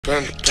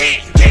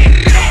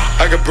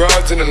I got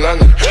broads in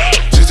Atlanta,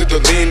 just to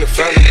lean the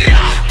family.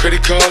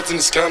 Credit cards in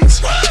the scammers,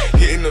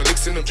 hitting the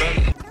licks in the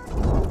van.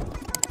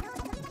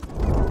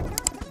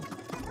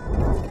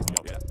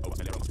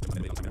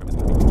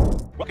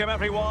 Welcome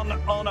everyone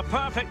on a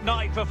perfect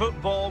night for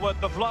football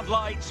with the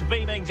floodlights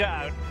beaming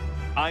down.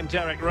 I'm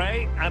Derek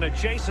Ray, and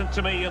adjacent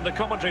to me in the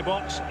commentary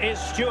box is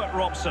Stuart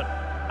Robson.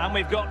 And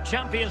we've got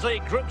Champions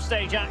League group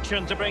stage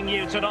action to bring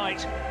you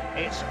tonight.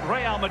 It's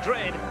Real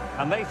Madrid,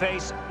 and they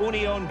face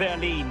Union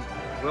Berlin.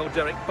 Well,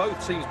 Derek,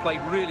 both teams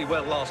played really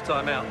well last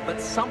time out, but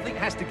something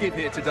has to give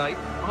here today.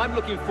 I'm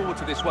looking forward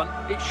to this one.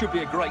 It should be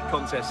a great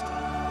contest.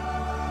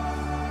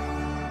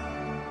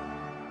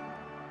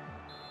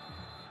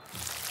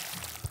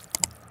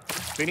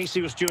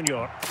 Vinicius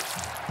Junior.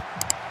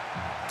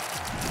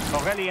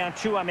 Aurelien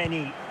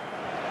Tchouameni.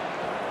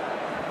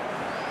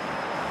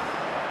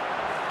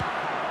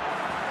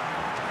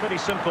 Pretty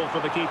simple for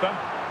the keeper.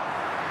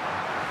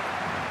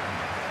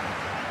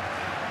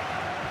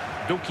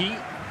 Duki.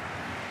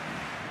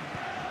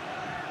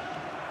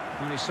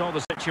 And he saw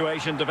the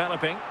situation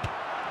developing.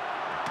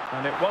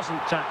 And it wasn't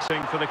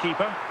taxing for the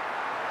keeper.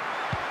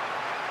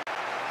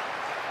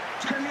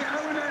 Can the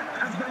owner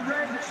of the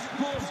red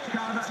sports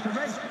car, that's the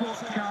red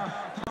sports car,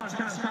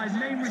 parked outside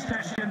main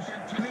reception,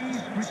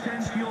 please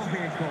return to your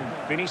vehicle?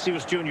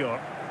 Vinicius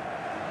Junior.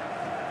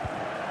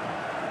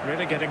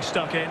 Really getting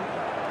stuck in.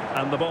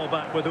 And the ball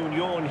back with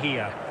Union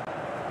here.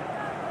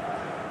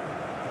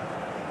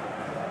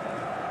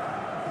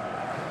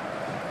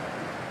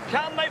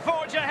 Can they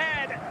forge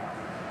ahead?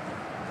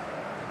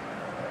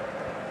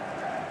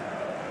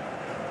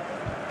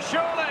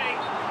 Surely!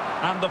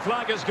 And the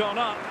flag has gone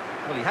up.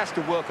 Well, he has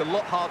to work a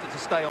lot harder to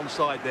stay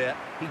onside there.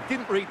 He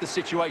didn't read the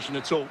situation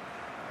at all.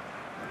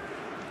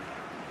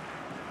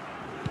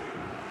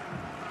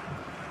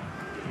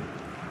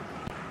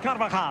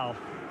 Carvajal.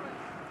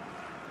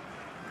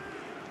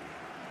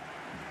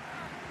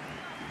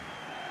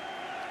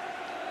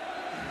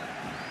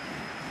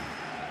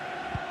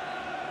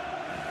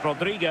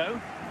 Rodrigo.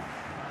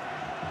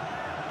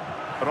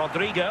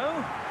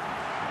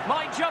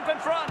 Might jump in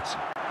front.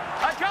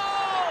 A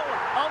goal!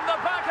 On the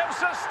back of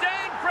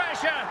sustained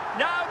pressure.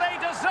 Now they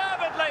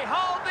deservedly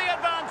hold the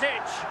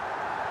advantage.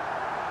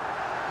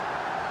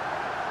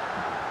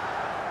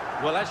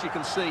 Well, as you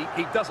can see,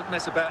 he doesn't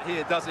mess about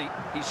here, does he?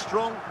 He's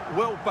strong,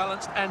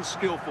 well-balanced and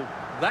skillful.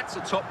 That's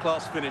a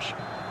top-class finish.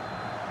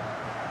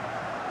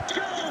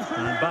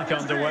 And back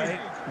underway.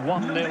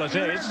 1-0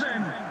 it is.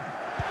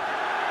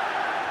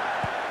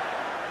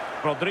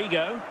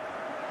 Rodrigo.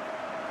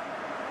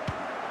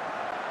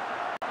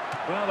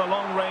 Well, a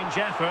long-range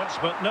effort,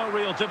 but no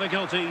real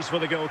difficulties for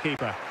the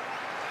goalkeeper.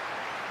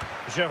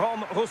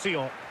 Jérôme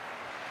Roussillon.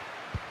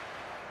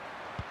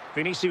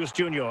 Vinicius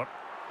Junior.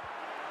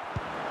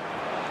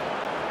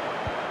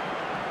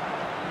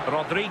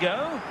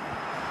 Rodrigo.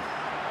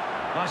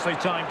 Nicely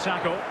timed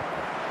tackle.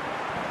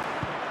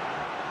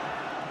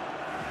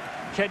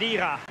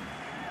 Khedira.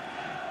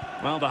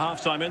 Well, the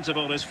half-time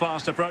interval is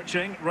fast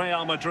approaching.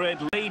 Real Madrid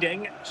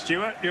leading.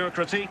 Stuart, your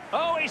critique?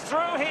 Oh, he's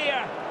through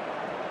here.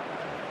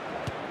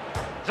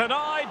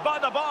 Denied by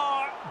the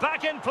bar.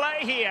 Back in play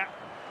here.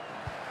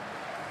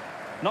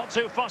 Not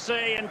too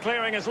fussy in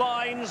clearing his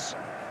lines.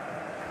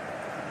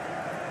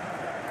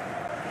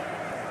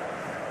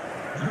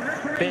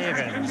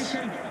 Behrens.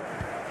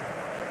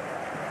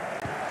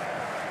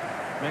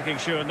 Making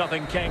sure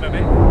nothing came of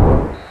it.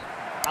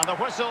 And the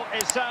whistle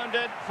is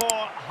sounded for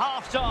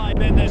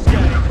half-time in this game.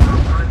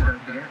 Don't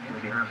forget,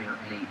 we'll be having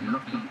the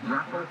Lucky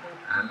Raffle,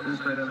 and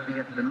also don't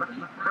forget the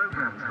Lucky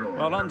Programme draw.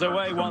 Well,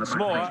 underway once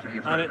more,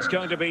 and it's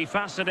going to be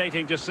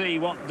fascinating to see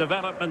what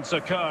developments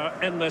occur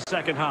in the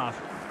second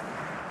half.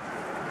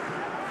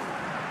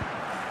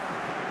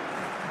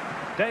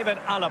 David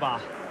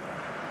Alaba.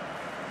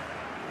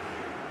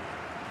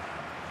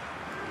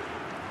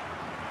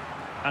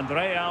 And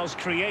Real's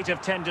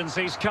creative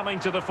tendencies coming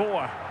to the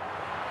fore.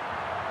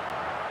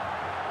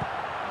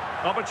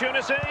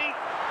 Opportunity,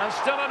 and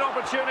still an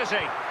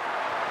opportunity.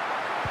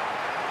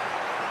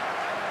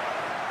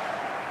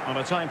 On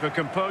a time for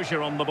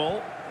composure on the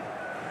ball.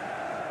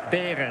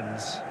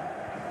 Behrens.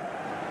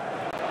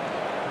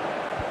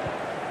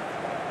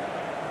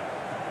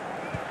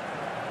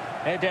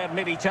 Eder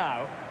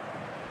Militao.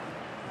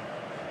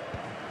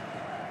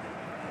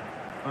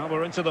 Well,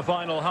 we're into the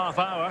final half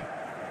hour.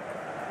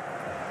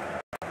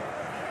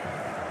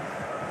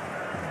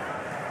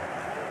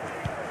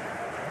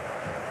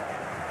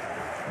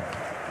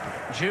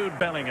 Jude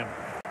Bellingham.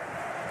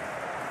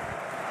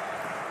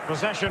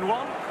 Possession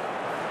one.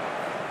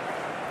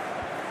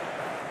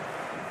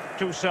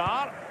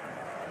 Toussaint.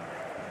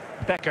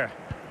 Becker.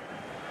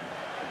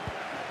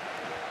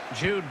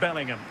 Jude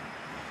Bellingham.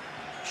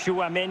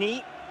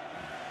 Tchouameni.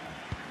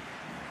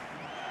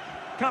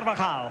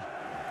 Carvajal.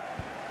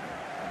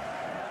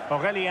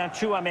 Aurelien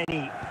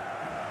Tchouameni.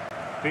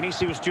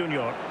 Vinicius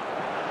Junior.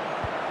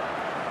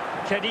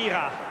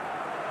 Khedira.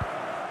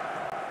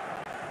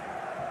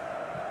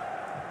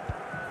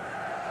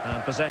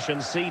 And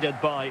possession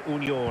ceded by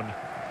Union.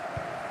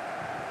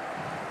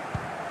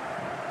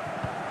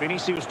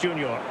 Vinicius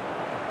Junior.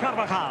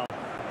 Carvajal.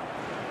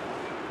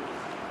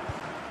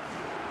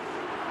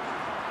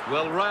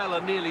 Well, Real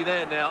are nearly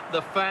there now.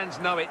 The fans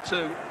know it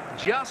too.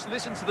 Just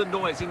listen to the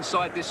noise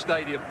inside this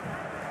stadium.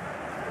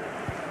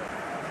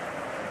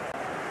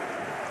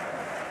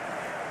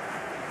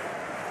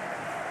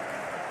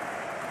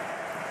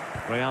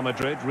 Real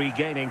Madrid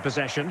regaining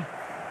possession.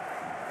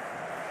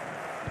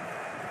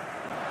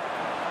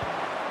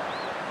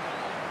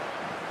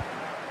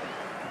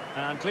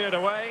 And cleared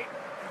away.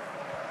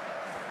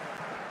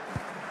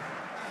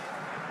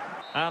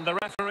 And the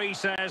referee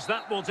says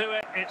that will do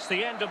it. It's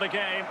the end of the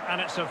game, and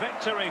it's a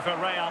victory for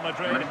Real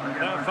Madrid.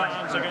 Their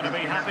fans are going to be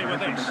happy with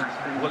this.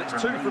 Well, it's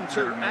 2 from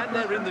 2, and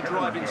they're in the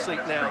driving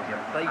seat now.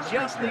 They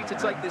just need to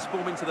take this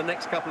form into the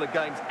next couple of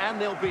games, and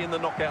they'll be in the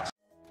knockouts.